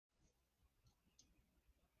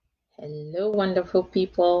Hello, wonderful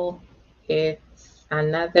people. It's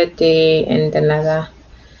another day and another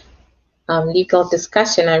legal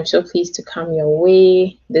discussion. I'm so pleased to come your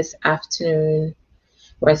way this afternoon.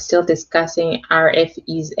 We're still discussing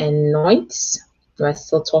RFEs and NOIDs. We're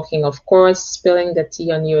still talking, of course, spilling the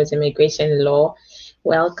tea on U.S. immigration law.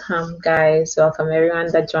 Welcome, guys. Welcome,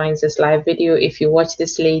 everyone that joins this live video. If you watch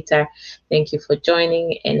this later, thank you for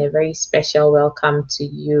joining, and a very special welcome to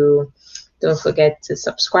you. Don't forget to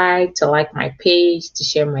subscribe, to like my page, to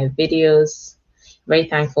share my videos. Very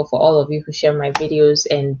thankful for all of you who share my videos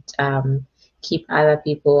and keep other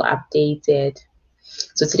people updated.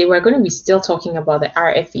 So today we're going to be still talking about the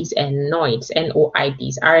RFEs and NOIDs,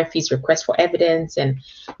 NOIDs. RFEs, request for evidence, and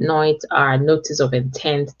NOIDs are notice of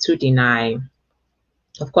intent to deny.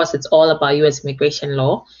 Of course, it's all about U.S. immigration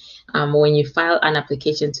law. When you file an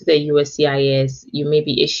application to the U.S.CIS, you may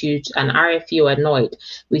be issued an RFE or a NOID.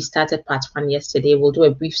 We started part 1 yesterday. We'll do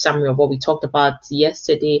a brief summary of what we talked about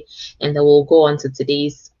yesterday, and then we'll go on to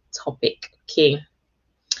today's topic. Okay.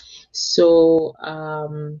 So,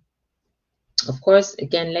 of course,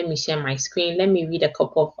 again, let me share my screen. Let me read a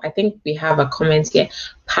couple of, I think we have a comment here.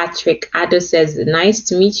 Patrick Addo says, nice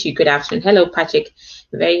to meet you. Good afternoon. Hello, Patrick.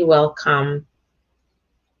 Very welcome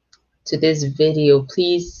to this video.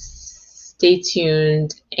 Please stay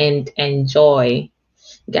tuned and enjoy.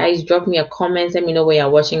 Guys, drop me a comment. Let me know where you're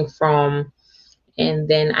watching from. And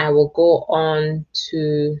then I will go on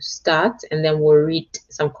to start, and then we'll read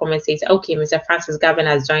some comments. Okay, Mr. Francis Gavin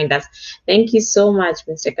has joined us. Thank you so much,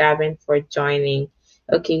 Mr. Gavin, for joining.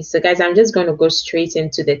 Okay, so guys, I'm just going to go straight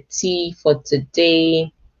into the tea for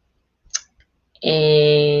today.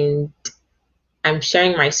 And I'm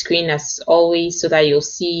sharing my screen as always so that you'll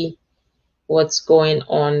see what's going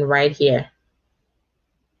on right here.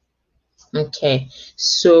 Okay,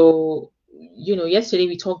 so yesterday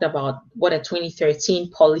we talked about what a 2013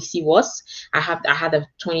 policy was. I had a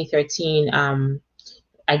 2013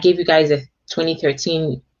 I gave you guys a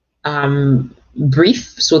 2013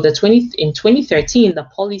 brief. So in 2013 the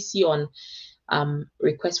policy on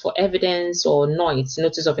request for evidence or NOIDs,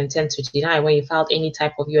 notice of intent to deny, when you filed any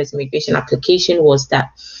type of U.S. immigration application, was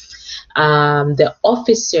that the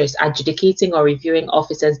officers, adjudicating or reviewing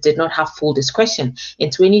officers, did not have full discretion. In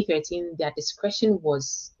 2013, their discretion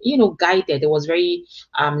was, guided. It was very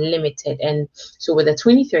limited. And so with the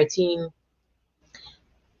 2013,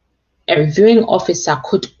 a reviewing officer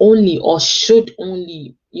could only or should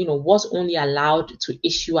only, was only allowed to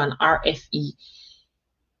issue an RFE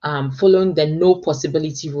following the no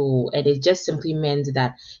possibility rule, and it just simply meant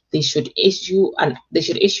that they should issue an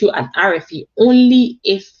RFE only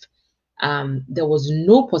if there was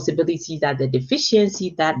no possibility that the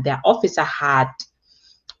deficiency that their officer had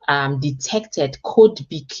detected could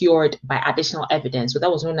be cured by additional evidence. So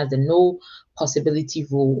that was known as the no possibility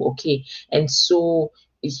rule. Okay, and so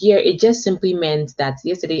here it just simply meant that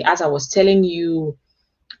yesterday, as I was telling you,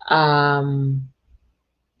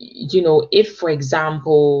 if, for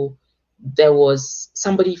example, there was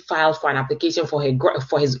somebody filed for an application for a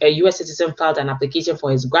U.S. citizen filed an application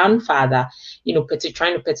for his grandfather,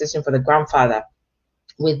 trying to petition for the grandfather.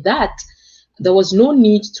 With that, there was no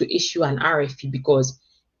need to issue an RFE because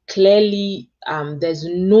clearly there's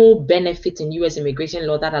no benefit in U.S. immigration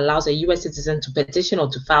law that allows a U.S. citizen to petition or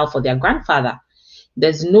to file for their grandfather.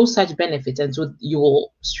 There's no such benefit, and so you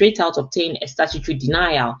will straight out obtain a statutory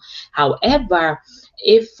denial. However,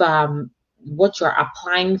 if what you're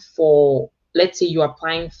applying for, let's say you're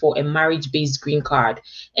applying for a marriage-based green card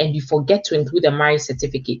and you forget to include a marriage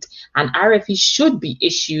certificate, an RFE should be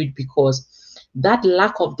issued because that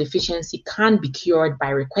lack of deficiency can be cured by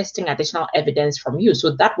requesting additional evidence from you. So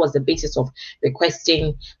that was the basis of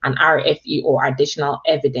requesting an RFE or additional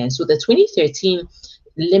evidence. So the 2013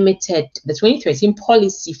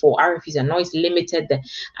 policy for RFEs and NOIDs limited the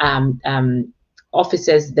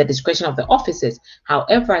officers, the discretion of the officers.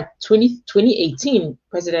 However, 2018,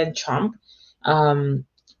 President Trump,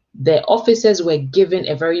 the officers were given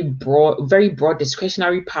a very broad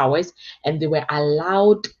discretionary powers, and they were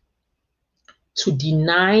allowed to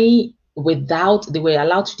deny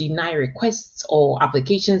requests or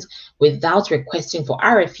applications without requesting for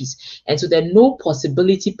RFEs. And so the no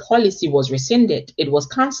possibility policy was rescinded. It was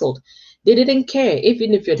cancelled. They didn't care.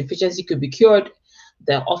 Even if your deficiency could be cured,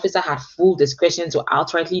 the officer had full discretion to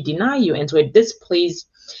outrightly deny you. And so this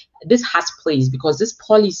has place because this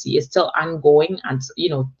policy is still ongoing. And,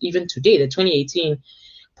 even today, the 2018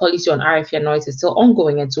 policy on RFE and NOIDs is still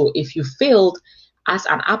ongoing. And so if you failed as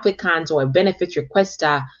an applicant or a benefit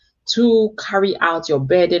requester to carry out your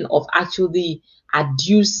burden of actually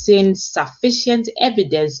adducing sufficient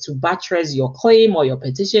evidence to buttress your claim or your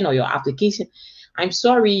petition or your application, I'm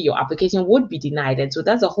sorry, your application would be denied. And so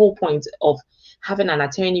that's the whole point of having an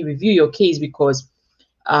attorney review your case, because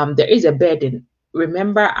there is a burden.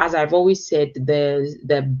 Remember, as I've always said,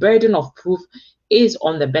 the burden of proof is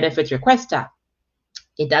on the benefit requester.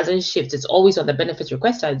 It doesn't shift. It's always on the benefit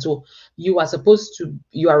requester. And so you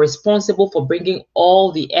are responsible for bringing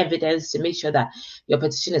all the evidence to make sure that your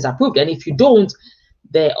petition is approved. And if you don't,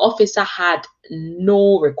 the officer had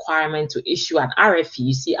no requirement to issue an RFE.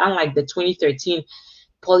 You see, unlike the 2013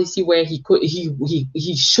 policy where he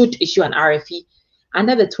should issue an RFE,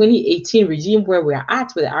 under the 2018 regime where we're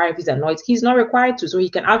at with the RFEs and NOIDs, he's not required to, so he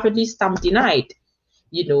can outwardly stamp denied.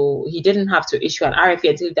 You know, he didn't have to issue an RFE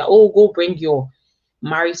until that, oh, go bring your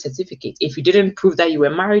marriage certificate. If you didn't prove that you were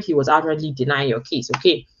married, he was outwardly denying your case.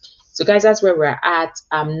 Okay, so guys, that's where we're at.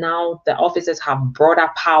 Now the officers have broader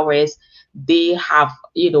powers. They have,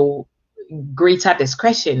 you know, greater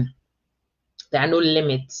discretion. There are no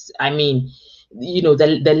limits. I mean, you know, the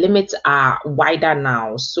limits are wider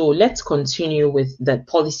now. So let's continue with the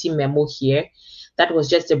policy memo here. That was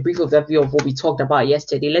just a brief overview of what we talked about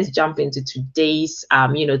yesterday. Let's jump into today's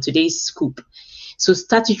today's scoop. So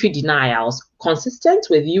statutory denials. Consistent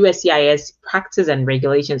with U.S.A.'s practice and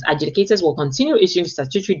regulations, adjudicators will continue issuing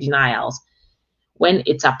statutory denials when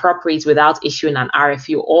it's appropriate without issuing an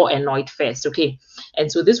RFE or a NOID first. Okay,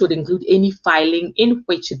 and so this would include any filing in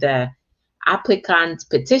which the applicant,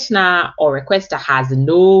 petitioner, or requester has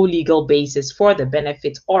no legal basis for the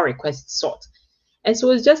benefit or request sought. And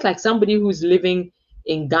so it's just like somebody who's living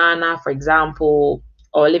in Ghana, for example,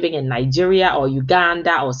 or living in Nigeria or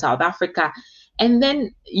Uganda or South Africa, and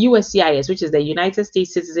then USCIS, which is the United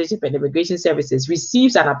States Citizenship and Immigration Services,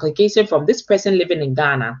 receives an application from this person living in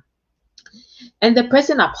Ghana. And the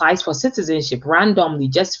person applies for citizenship randomly,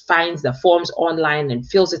 just finds the forms online and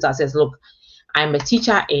fills it out, says, look, I'm a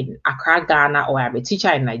teacher in Accra, Ghana, or I'm a teacher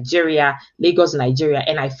in Nigeria, Lagos, Nigeria,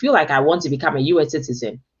 and I feel like I want to become a U.S.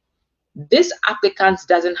 citizen. This applicant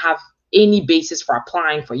doesn't have any basis for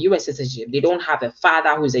applying for U.S. citizenship. They don't have a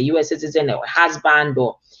father who's a U.S. citizen, or a husband,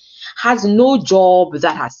 or has no job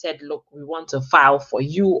that has said, look, we want to file for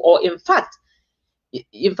you. Or in fact,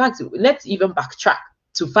 let's even backtrack.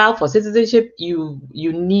 To file for citizenship, you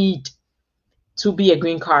need to be a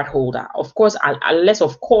green card holder. Of course, unless,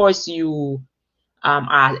 of course, you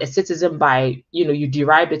are a citizen by, you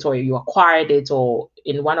derived it or you acquired it, or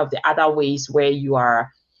in one of the other ways where you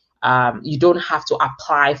are, you don't have to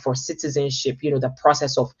apply for citizenship, the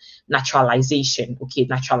process of naturalization. Okay,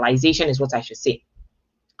 naturalization is what I should say.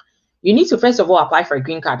 You need to first of all apply for a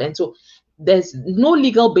green card. And so there's no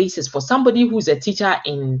legal basis for somebody who's a teacher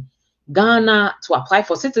in Ghana to apply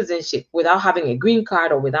for citizenship without having a green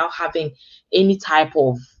card, or without having any type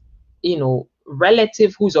of,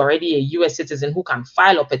 relative who's already a U.S. citizen who can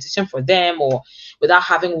file a petition for them, or without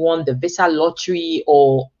having won the visa lottery,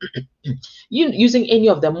 or using any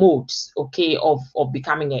of the modes, okay, of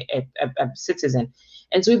becoming a citizen.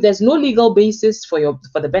 And so if there's no legal basis for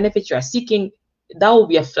the benefit you are seeking, that will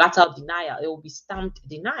be a flat out denial. It will be stamped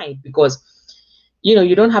denied, because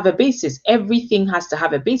you don't have a basis. Everything has to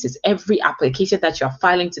have a basis. Every application that you're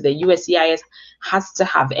filing to the U.S.A. has to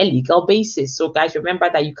have a legal basis. So guys, remember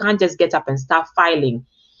that you can't just get up and start filing.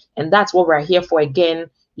 And that's what we're here for.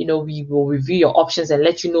 Again, we will review your options and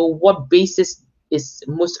let you know what basis is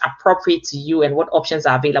most appropriate to you and what options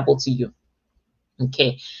are available to you.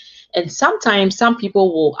 Okay. And sometimes some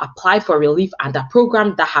people will apply for relief under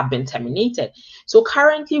programs that have been terminated. So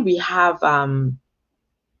currently we have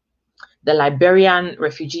the Liberian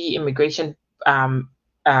Refugee Immigration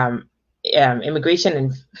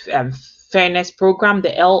Immigration and Fairness Program, the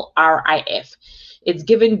LRIF. It's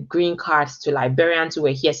given green cards to Liberians who were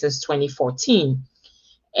here since 2014.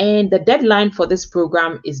 And the deadline for this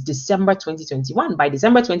program is December 2021. By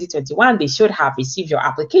December 2021, they should have received your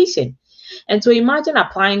application. And so imagine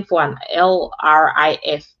applying for an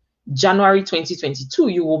LRIF January 2022.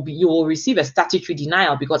 You will receive a statutory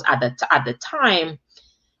denial, because at the time,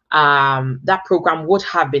 that program would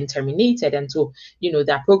have been terminated. And so,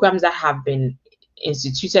 there are programs that have been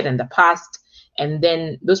instituted in the past, and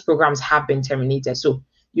then those programs have been terminated. So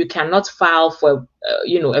you cannot file for,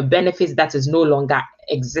 a benefit that is no longer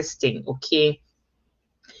existing. Okay.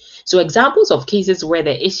 So examples of cases where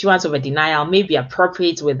the issuance of a denial may be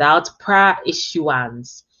appropriate without prior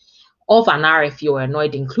issuance of an RFE or a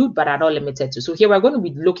NOID include, but are not limited to. So here we're going to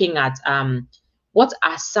be looking at what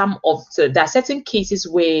are some of there are certain cases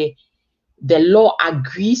where the law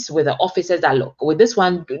agrees with the officers that, look, with this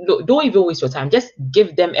one, don't even waste your time. Just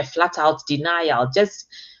give them a flat out denial. Just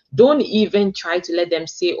don't even try to let them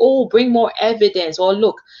say, oh, bring more evidence, or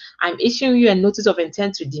look, I'm issuing you a notice of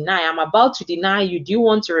intent to deny. I'm about to deny you. Do you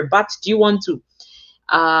want to rebut? Do you want to,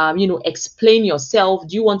 explain yourself?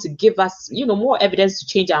 Do you want to give us, more evidence to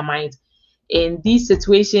change our mind? In these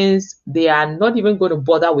situations, they are not even going to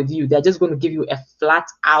bother with you. They're just going to give you a flat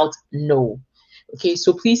out no. Okay,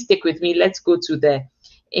 so please stick with me. Let's go to the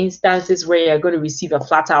instances where you're going to receive a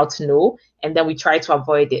flat out no, and then we try to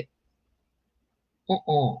avoid it.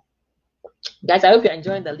 Guys, I hope you're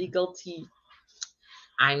enjoying the legal tea.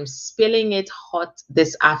 I'm spilling it hot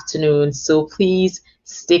this afternoon, so please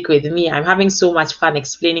stick with me. I'm having so much fun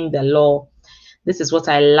explaining the law. This is what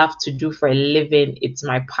I love to do for a living. It's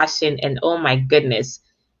my passion, and oh my goodness,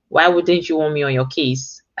 why wouldn't you want me on your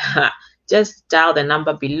case? Just dial the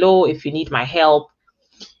number below if you need my help,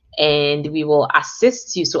 and we will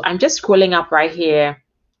assist you. So I'm just scrolling up right here.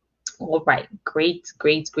 All right, great.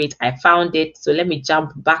 I found it. So let me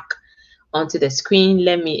jump back onto the screen.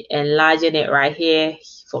 Let me enlarge it right here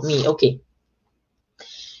for me. Okay.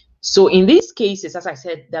 So in these cases, as I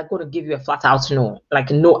said, they're going to give you a flat out no,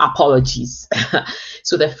 like no apologies.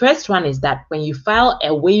 So the first one is that when you file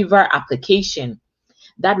a waiver application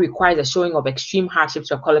that requires a showing of extreme hardship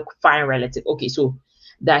to a qualifying relative. Okay, so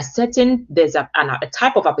there's a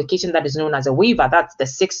type of application that is known as a waiver. That's the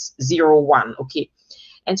 601. Okay.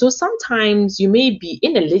 And so sometimes you may be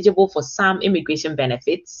ineligible for some immigration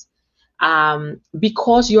benefits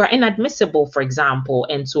because you are inadmissible, for example.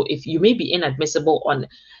 And so if you may be inadmissible on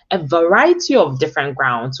a variety of different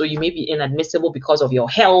grounds, so you may be inadmissible because of your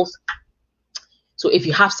health. So if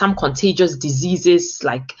you have some contagious diseases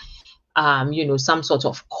like, some sort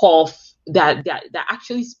of cough, that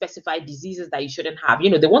actually specified diseases that you shouldn't have.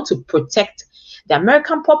 They want to protect the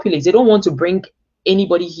American populace. They don't want to bring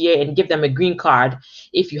anybody here and give them a green card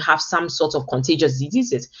if you have some sort of contagious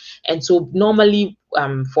diseases. And so normally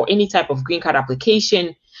for any type of green card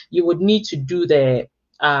application, you would need to do the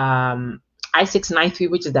I-693,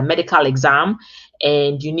 which is the medical exam,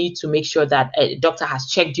 and you need to make sure that a doctor has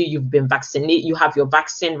checked you, you've been vaccinated, you have your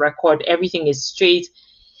vaccine record, everything is straight.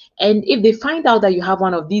 And if they find out that you have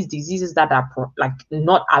one of these diseases that are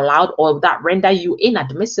not allowed or that render you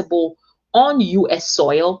inadmissible on U.S.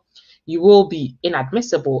 soil, you will be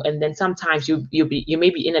inadmissible. And then sometimes you may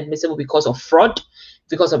be inadmissible because of fraud,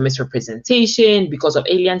 because of misrepresentation, because of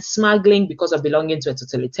alien smuggling, because of belonging to a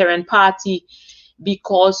totalitarian party,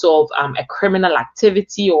 because of a criminal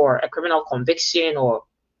activity or a criminal conviction, or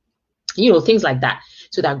things like that.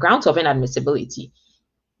 So there are grounds of inadmissibility.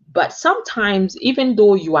 But sometimes, even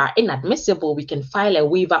though you are inadmissible, we can file a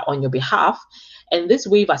waiver on your behalf, and this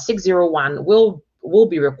waiver 601 will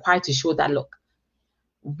be required to show that, look,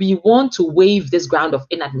 we want to waive this ground of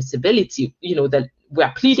inadmissibility. That we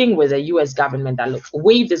are pleading with the U.S. government that, look,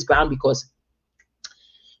 waive this ground because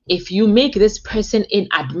if you make this person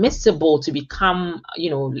inadmissible to become,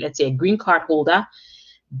 let's say a green card holder,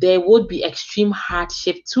 there would be extreme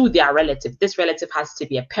hardship to their relative. This relative has to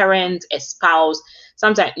be a parent, a spouse,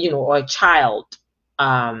 sometimes, or a child.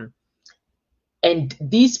 And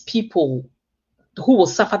these people who will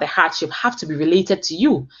suffer the hardship have to be related to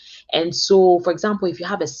you. And so, for example, if you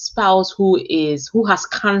have a spouse who has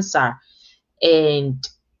cancer, and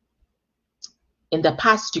in the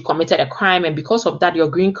past you committed a crime, and because of that, your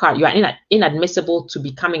green card, you are inadmissible to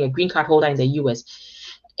becoming a green card holder in the US.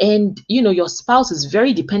 And your spouse is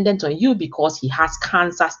very dependent on you because he has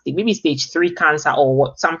cancer, maybe stage 3 cancer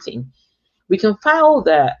or something. We can file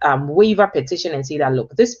the waiver petition and say that,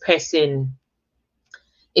 look, this person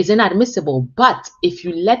is inadmissible, but if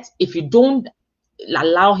you don't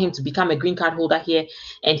allow him to become a green card holder here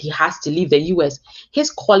and he has to leave the US, his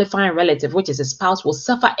qualifying relative, which is a spouse, will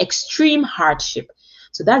suffer extreme hardship.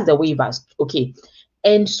 So that's the waivers. Okay.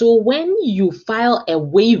 And so when you file a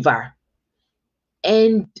waiver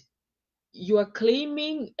and you are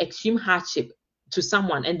claiming extreme hardship to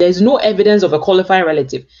someone and there's no evidence of a qualifying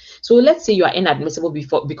relative, so let's say you are inadmissible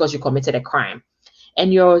because you committed a crime,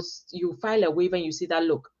 and you file a waiver and you say that,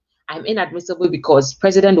 look, I'm inadmissible because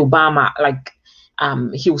President Obama,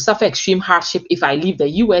 he will suffer extreme hardship if I leave the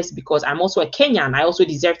US because I'm also a Kenyan, I also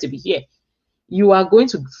deserve to be here. You are going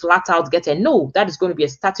to flat out get a no. That is going to be a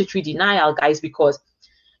statutory denial, guys, because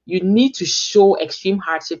you need to show extreme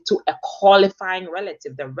hardship to a qualifying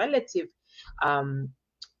relative. The relative,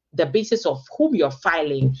 the basis of whom you're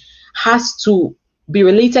filing, has to be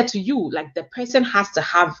related to you. Like, the person has to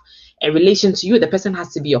have a relation to you. The person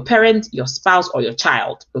has to be your parent, your spouse, or your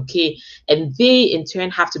child. Okay. And they in turn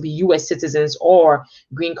have to be US citizens or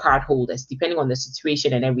green card holders, depending on the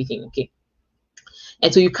situation and everything. Okay.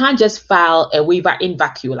 And so you can't just file a waiver in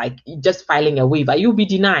vacuum, like just filing a waiver, you'll be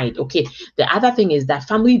denied. Okay. The other thing is that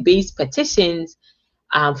family-based petitions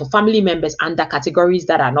for family members under categories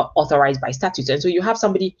that are not authorized by statute. And so you have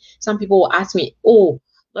some people will ask me, oh,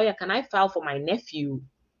 lawyer, can I file for my nephew?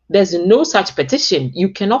 There's no such petition. You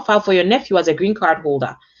cannot file for your nephew as a green card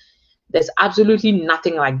holder. There's absolutely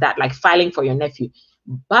nothing like that, like filing for your nephew.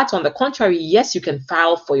 But on the contrary, yes, you can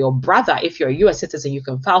file for your brother. If you're a U.S. citizen, you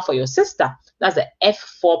can file for your sister. That's the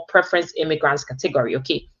F4 preference immigrants category,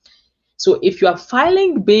 okay? So if you are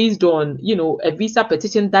filing based on, a visa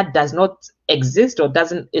petition that does not exist or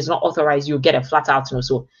is not authorized, you get a flat out no.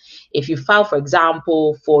 So if you file, for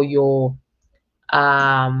example, for your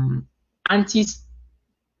auntie's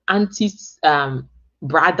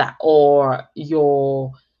brother, or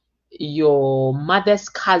your mother's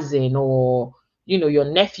cousin, or your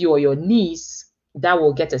nephew or your niece, that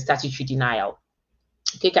will get a statutory denial.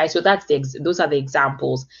 Okay, guys, so those are the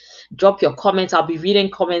examples. Drop your comments. I'll be reading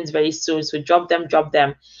comments very soon, so drop them.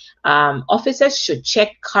 Officers should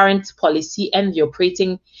check current policy and the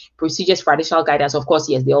operating procedures for additional guidance. Of course,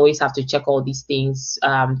 yes, they always have to check all these things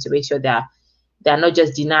to make sure they're not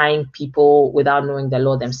just denying people without knowing the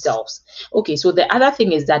law themselves. Okay, so the other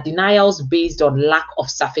thing is that denials based on lack of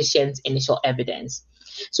sufficient initial evidence.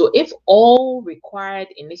 So if all required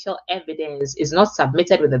initial evidence is not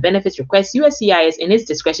submitted with the benefits request, USCIS, in its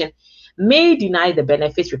discretion, may deny the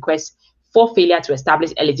benefits request for failure to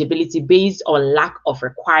establish eligibility based on lack of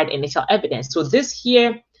required initial evidence. So this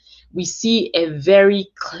here, we see a very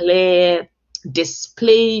clear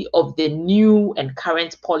display of the new and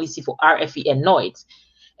current policy for RFE and NOID.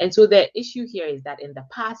 And so the issue here is that in the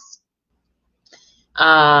past,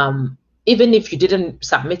 even if you didn't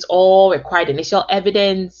submit all required initial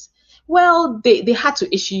evidence, well, they had to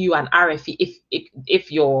issue you an RFE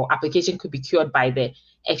if your application could be cured by the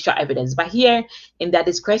extra evidence. But here, in their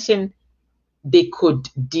discretion, they could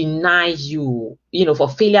deny you, for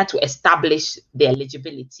failure to establish the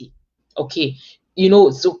eligibility. Okay.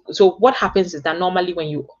 So what happens is that normally when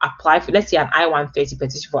you apply for, let's say, an I-130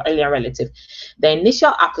 petition for alien relative, the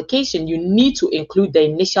initial application, you need to include the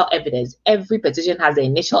initial evidence. Every petition has the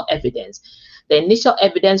initial evidence. The initial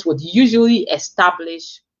evidence would usually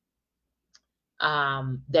establish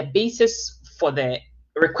the basis for the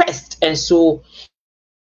request. And so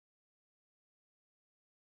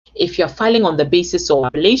if you're filing on the basis of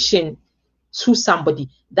relation to somebody,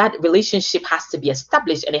 that relationship has to be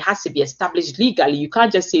established, and it has to be established legally. You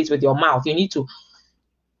can't just say it with your mouth. You need to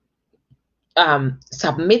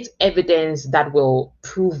submit evidence that will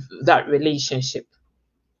prove that relationship.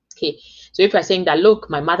 Okay, so if you're saying that, look,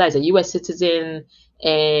 my mother is a U.S. citizen,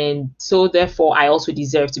 and so therefore I also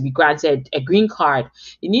deserve to be granted a green card,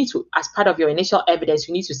 you need to, as part of your initial evidence,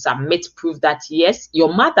 you need to submit proof that, yes,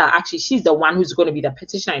 your mother, actually, she's the one who's going to be the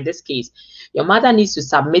petitioner in this case. Your mother needs to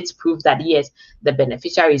submit proof that, yes, the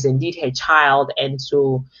beneficiary is indeed her child, and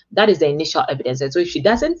so that is the initial evidence. And so if she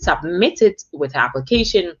doesn't submit it with her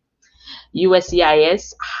application,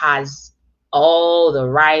 USCIS has all the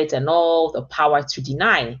right and all the power to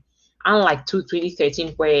deny. Unlike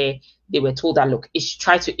 2013, where they were told that, look,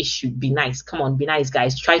 try to issue, be nice. Come on, be nice,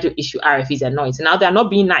 guys. Try to issue RFEs and NOIDs. Now they're not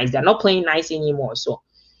being nice. They're not playing nice anymore. So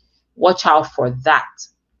watch out for that.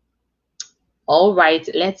 All right,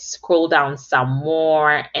 let's scroll down some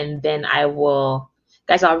more, and then I'll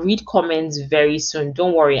read comments very soon.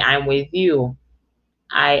 Don't worry, I'm with you.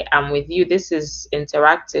 I am with you. This is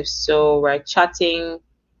interactive, so we're chatting.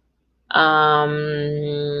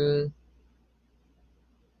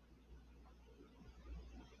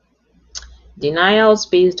 Denials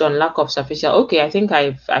based on lack of sufficient. Okay, I think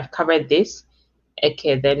I've covered this.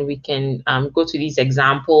 Okay, then we can go to these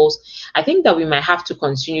examples. I think that we might have to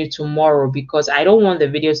continue tomorrow because I don't want the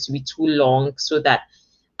videos to be too long, so that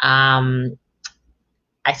I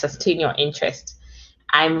sustain your interest.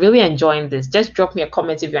 I'm really enjoying this. Just drop me a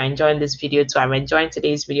comment if you're enjoying this video too. I'm enjoying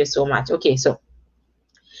today's video so much. Okay, so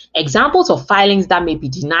examples of filings that may be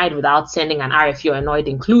denied without sending an RFE or a NOID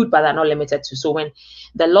include but are not limited to. So when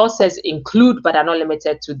the law says include but are not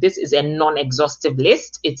limited to, this is a non-exhaustive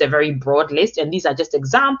list. It's a very broad list, and these are just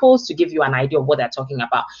examples to give you an idea of what they're talking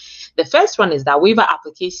about. The first one is that waiver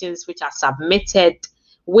applications which are submitted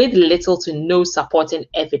with little to no supporting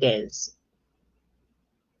evidence.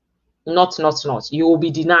 Not. You will be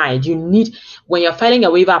denied. You need, when you're filing a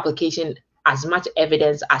waiver application, as much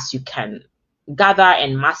evidence as you can gather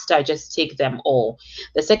and master, just take them all.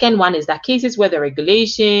 The second one is that cases where the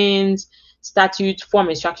regulations, statute, form,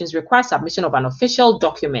 instructions require submission of an official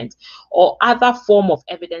document or other form of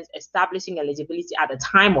evidence establishing eligibility at the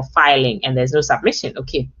time of filing, and there's no submission.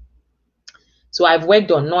 Okay. So I've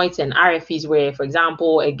worked on NOIDs and RFEs where, for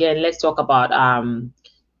example, again, let's talk about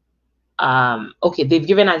okay, they've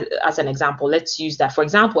given us an example. Let's use that. For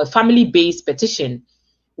example, a family-based petition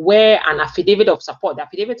where an affidavit of support, the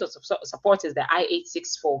affidavit of support is the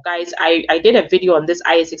I-864. Guys, I did a video on this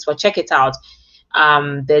I-864. Check it out.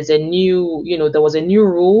 There's a new, there was a new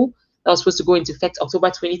rule that was supposed to go into effect October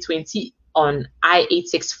 2020 on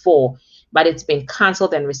I-864, but it's been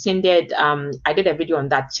cancelled and rescinded. I did a video on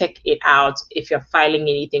that. Check it out if you're filing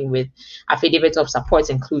anything with affidavit of support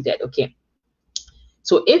included. Okay.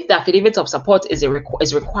 So if the affidavit of support is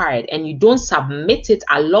required and you don't submit it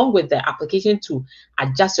along with the application to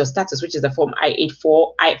adjust your status, which is the form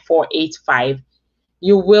I-485,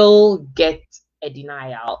 you will get a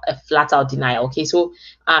denial, a flat out denial. Okay, so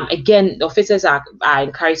again, the officers are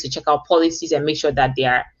encouraged to check out policies and make sure that they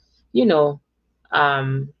are,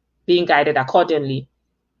 being guided accordingly.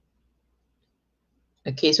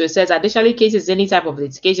 Okay, so it says additionally, cases any type of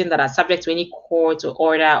litigation that are subject to any court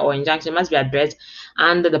order or injunction must be addressed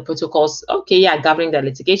under the protocols. Okay, yeah, governing the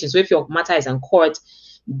litigation. So if your matter is in court,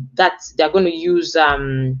 they're going to use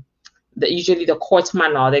usually the court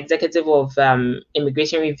manual, the executive of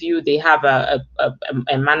immigration review. They have a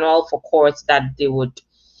manual for courts that they would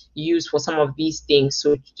use for some of these things.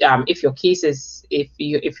 So if your case is if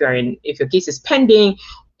your case is pending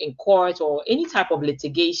in court or any type of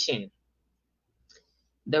litigation,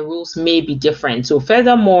 the rules may be different. So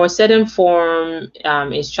furthermore, certain form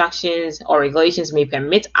instructions or regulations may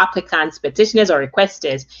permit applicants, petitioners, or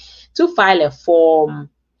requesters to file a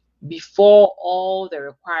form before all the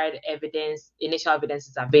required initial evidence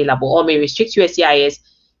is available, or may restrict U.S.A.'s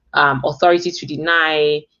authority to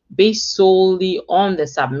deny based solely on the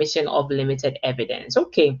submission of limited evidence.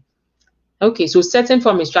 Okay, so certain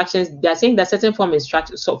form instructions, they're saying that certain form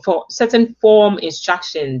instructions, so for certain form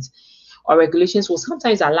instructions or regulations will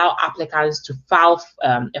sometimes allow applicants to file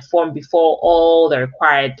a form before all the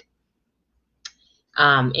required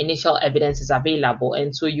initial evidence is available,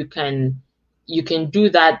 and so you can do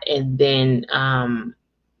that. And then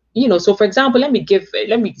so for example, let me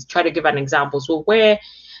try to give an example. So where,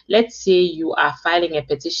 let's say you are filing a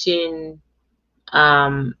petition,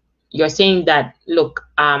 you're saying that, look,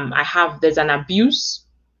 there's an abuse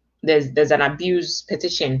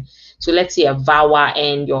petition. So let's say a VAWA,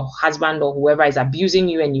 and your husband or whoever is abusing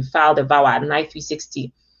you, and you filed a VAWA at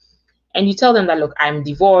 9360, and you tell them that, look, I'm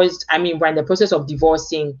divorced. We're in the process of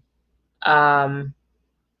divorcing, and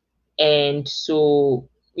so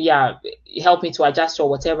yeah, help me to adjust or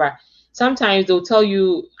whatever. Sometimes they'll tell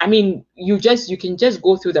you, you can just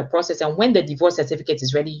go through the process, and when the divorce certificate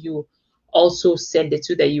is ready, you also send it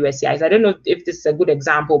to the U.S.A. I don't know if this is a good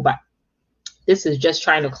example, but this is just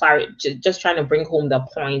trying to just trying to bring home the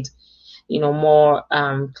point, more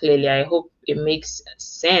clearly. I hope it makes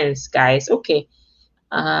sense, guys. Okay,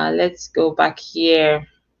 let's go back here.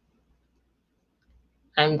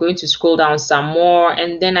 I'm going to scroll down some more,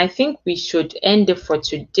 and then I think we should end it for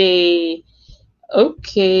today.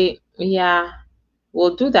 Okay, yeah,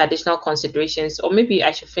 we'll do the additional considerations, or maybe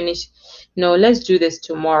I should finish. No, let's do this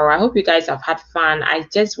tomorrow. I hope you guys have had fun. I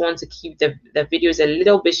just want to keep the videos a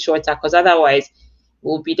little bit shorter, because otherwise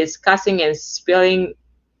we'll be discussing and spilling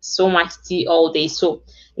so much tea all day. So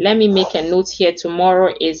let me make a note here.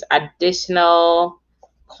 Tomorrow is additional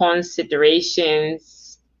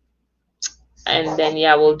considerations, and then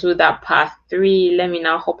yeah, we'll do that part 3. Let me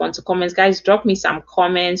now hop onto comments. Guys, drop me some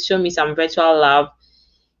comments, show me some virtual love,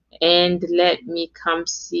 and let me come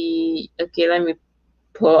see. Okay, let me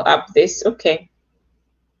pull up this. Okay,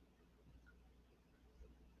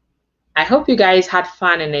 I hope you guys had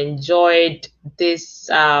fun and enjoyed this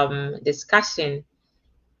discussion.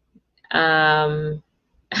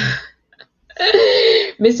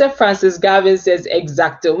 Mr. Francis Gavin says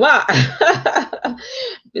exactement.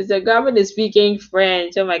 Mr. Gavin is speaking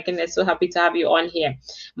French. Oh my goodness, so happy to have you on here.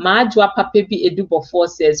 Majwa Papebi Edubofor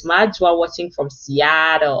says, Majwa watching from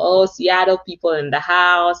Seattle. Oh, Seattle people in the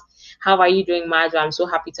house. How are you doing, Majwa? I'm so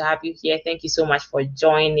happy to have you here. Thank you so much for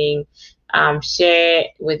joining. Share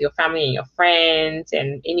with your family and your friends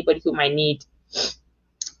and anybody who might need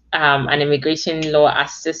an immigration law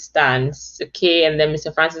assistance. Okay, and then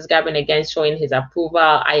Mr. Francis Gavin again showing his approval.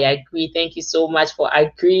 I agree. Thank you so much for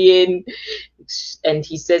agreeing. And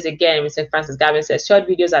he says again, Mr. Francis Gavin says, short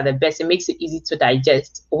videos are the best. It makes it easy to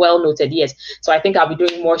digest. Well noted. Yes. So I think I'll be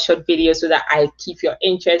doing more short videos so that I keep your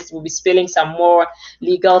interest. We'll be spilling some more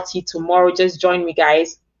legal tea tomorrow. Just join me,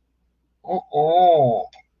 guys.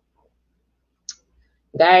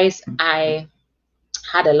 Guys, I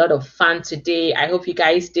had a lot of fun today. I hope you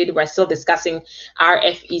guys did. We're still discussing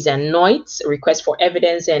RFEs and NOIDs, request for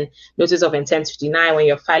evidence and notice of intent to deny. When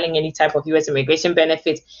you're filing any type of U.S. immigration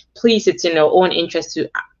benefit, please, it's in your own interest to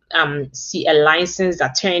see a licensed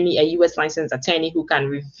attorney, a U.S. licensed attorney who can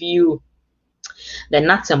review the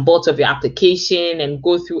nuts and bolts of your application and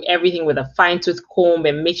go through everything with a fine-tooth comb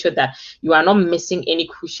and make sure that you are not missing any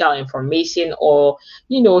crucial information or,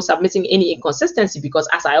 you know, submitting any inconsistency. Because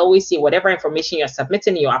as I always say, whatever information you're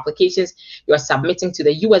submitting in your applications, you're submitting to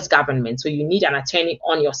the U.S. government. So you need an attorney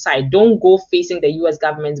on your side. Don't go facing the U.S.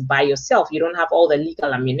 government by yourself. You don't have all the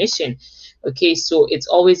legal ammunition. Okay, so it's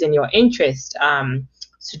always in your interest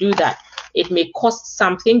to do that. It may cost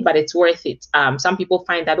something, but it's worth it. Some people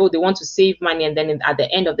find that, oh, they want to save money, and then at the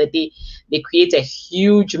end of the day, they create a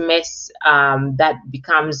huge mess that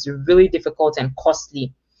becomes really difficult and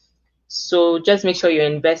costly. So just make sure you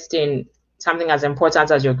invest in something as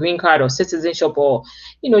important as your green card or citizenship, or,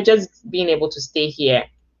 you know, just being able to stay here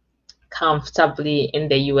comfortably in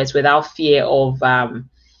the US without fear of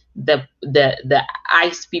the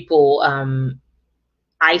ICE people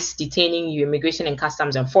ICE detaining you, Immigration and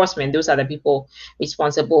Customs Enforcement. Those are the people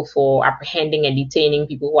responsible for apprehending and detaining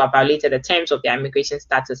people who have violated the terms of their immigration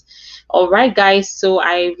status. All right, guys. So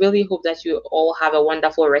I really hope that you all have a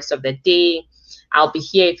wonderful rest of the day. I'll be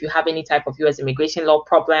here if you have any type of U.S. immigration law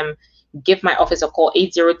problem. Give my office a call,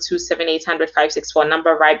 802-7800-564,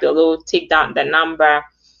 number right below. Take down the number.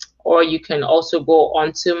 Or you can also go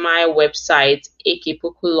onto my website,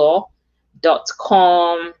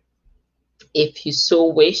 akpokulaw.com, if you so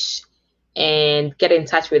wish, and get in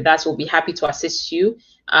touch with us. We'll be happy to assist you.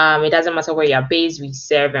 It doesn't matter where you're based. We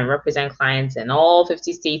serve and represent clients in all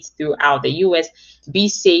 50 states throughout the US. Be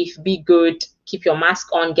safe, be good, keep your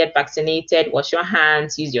mask on, get vaccinated, wash your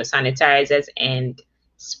hands, use your sanitizers, and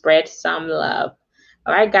spread some love.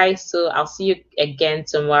 All right, guys. So I'll see you again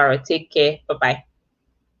tomorrow. Take care. Bye-bye.